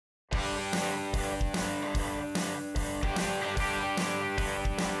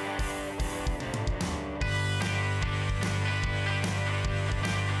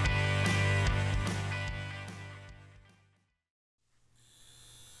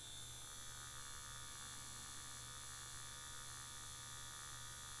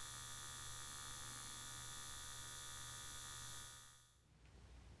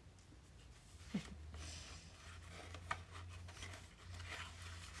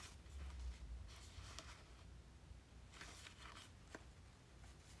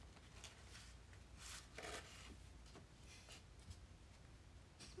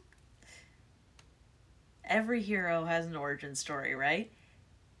Every hero has an origin story, right?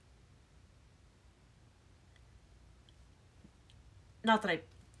 Not that I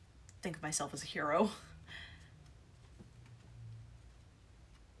think of myself as a hero.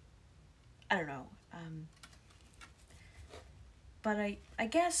 I don't know. But I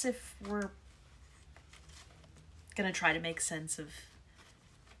guess if we're gonna try to make sense of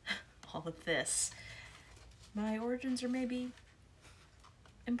all of this, my origins are maybe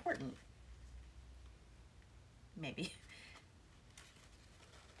important. Maybe.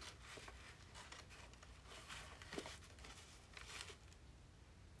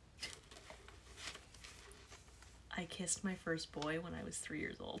 I kissed my first boy when I was 3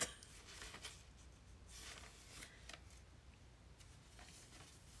 years old.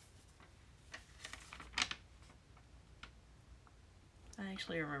 I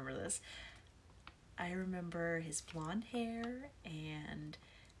actually remember this. I remember his blonde hair and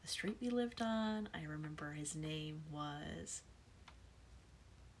the street we lived on. I remember his name was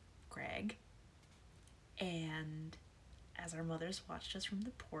Greg. And as our mothers watched us from the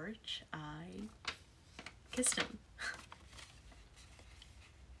porch, I kissed him.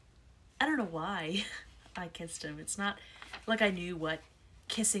 I don't know why I kissed him. It's not like I knew what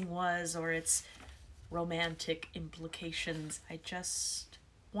kissing was or its romantic implications. I just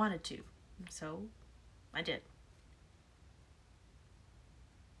wanted to, so I did.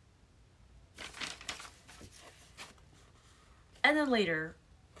 And then later,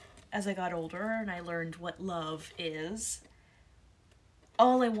 as I got older and I learned what love is,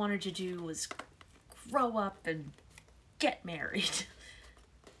 all I wanted to do was grow up and get married.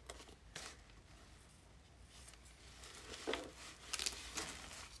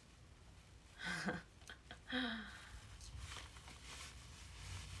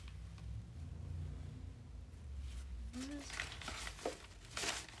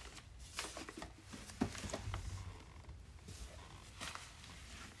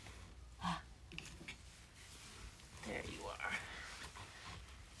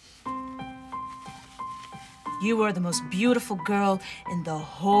 You are the most beautiful girl in the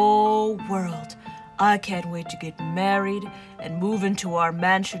whole world. I can't wait to get married and move into our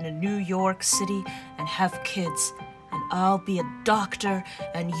mansion in New York City and have kids. And I'll be a doctor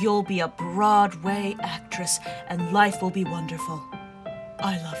and you'll be a Broadway actress and life will be wonderful.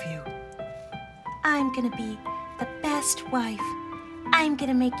 I love you. I'm gonna be the best wife. I'm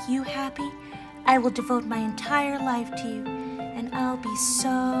gonna make you happy. I will devote my entire life to you and I'll be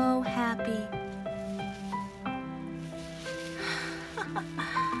so happy.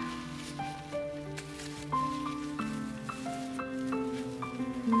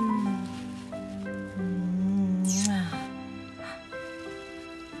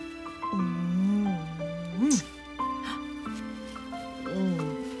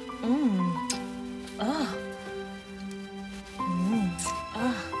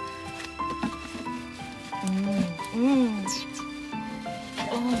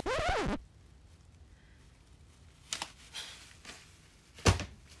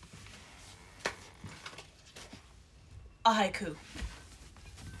 A haiku.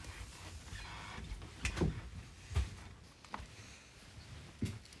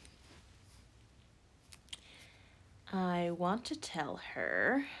 I want to tell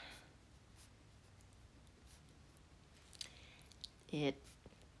her it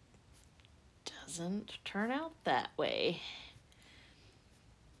doesn't turn out that way.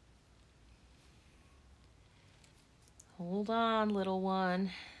 Hold on, little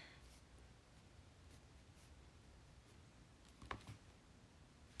one.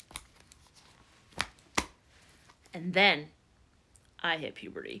 And then I hit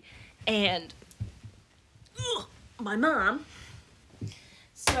puberty. And my mom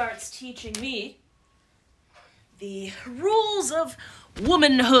starts teaching me the rules of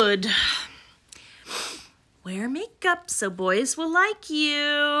womanhood. Wear makeup so boys will like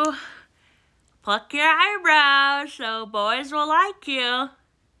you. Pluck your eyebrows so boys will like you.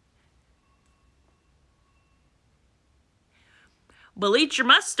 Bleach your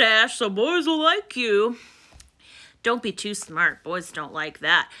mustache so boys will like you. Don't be too smart. Boys don't like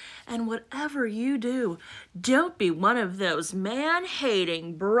that. And whatever you do, don't be one of those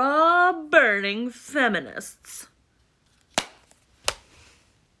man-hating, bra-burning feminists.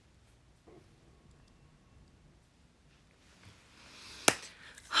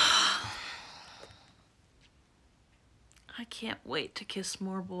 I can't wait to kiss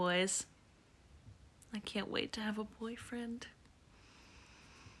more boys. I can't wait to have a boyfriend.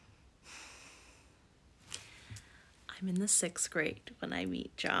 I'm in the 6th grade when I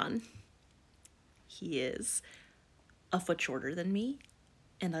meet John. He is a foot shorter than me,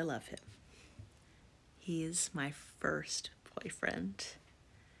 and I love him. He is my first boyfriend.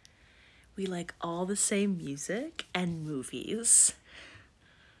 We like all the same music and movies.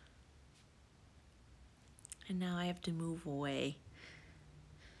 And now I have to move away.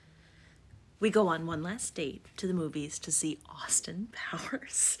 We go on one last date to the movies to see Austin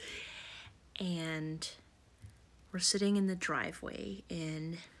Powers. And we're sitting in the driveway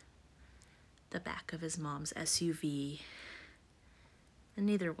in the back of his mom's SUV. And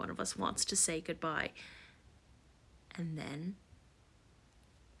neither one of us wants to say goodbye. And then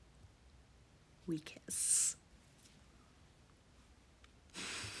we kiss.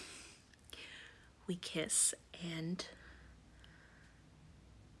 We kiss, and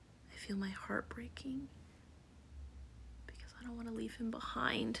I feel my heart breaking because I don't want to leave him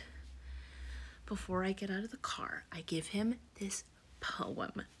behind. Before I get out of the car, I give him this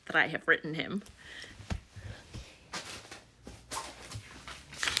poem that I have written him.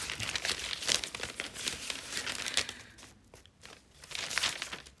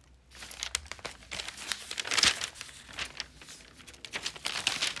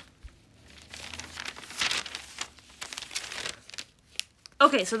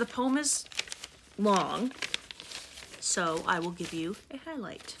 Okay, so the poem is long, so I will give you a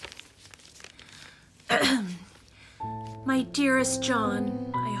highlight. My dearest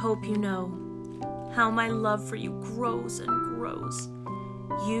John, I hope you know how my love for you grows and grows.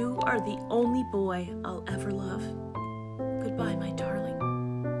 You are the only boy I'll ever love. Goodbye, my darling.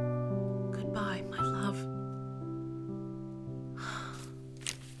 Goodbye, my love.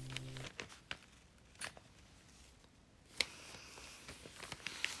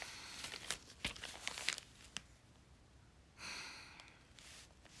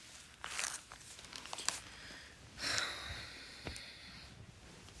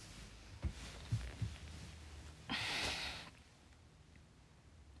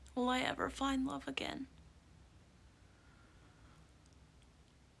 Will I ever find love again?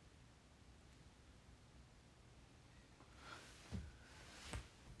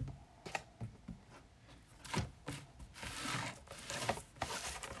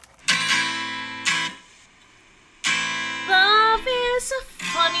 Love is a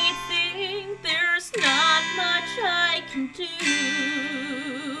funny thing, there's not much I can do.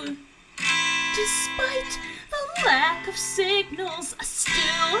 Despite the lack of signals, I still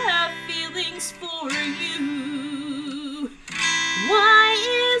have feelings for you. Why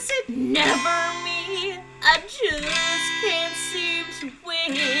is it never me? I just can't seem to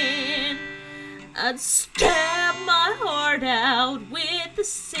win. I'd stab my heart out with a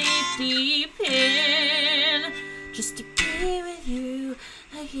safety pin just to be with you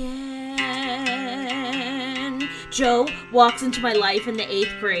again. Joe walks into my life in the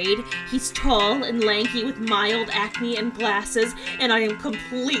 8th grade. He's tall and lanky with mild acne and glasses, and I am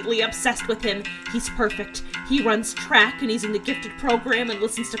completely obsessed with him. He's perfect. He runs track and he's in the gifted program and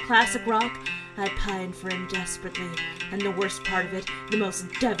listens to classic rock. I pine for him desperately, and the worst part of it, the most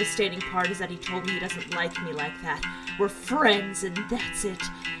devastating part, is that he told me he doesn't like me like that. We're friends, and that's it.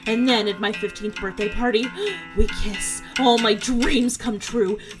 And then at my 15th birthday party, we kiss. All my dreams come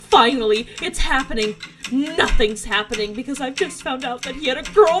true. Finally, it's happening. Nothing's happening because I've just found out that he had a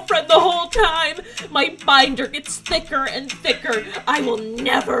girlfriend the whole time. My binder gets thicker and thicker. I will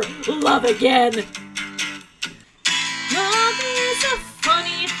never love again. Love is a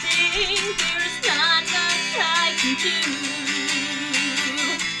funny thing. There's not much I can do.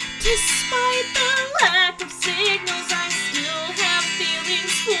 Despite the lack of signals, I still have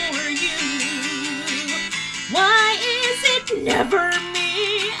feelings for you. Why is it never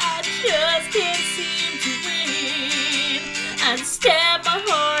me? I just can't seem to win. I'd stab my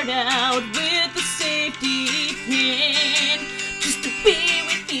heart out with a safety pin just to be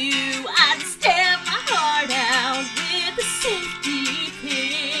with you. I'd stab my heart out with a safety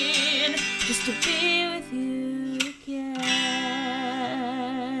pin just to be with you again.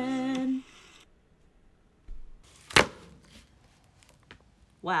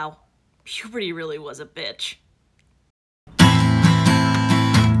 Wow, puberty really was a bitch.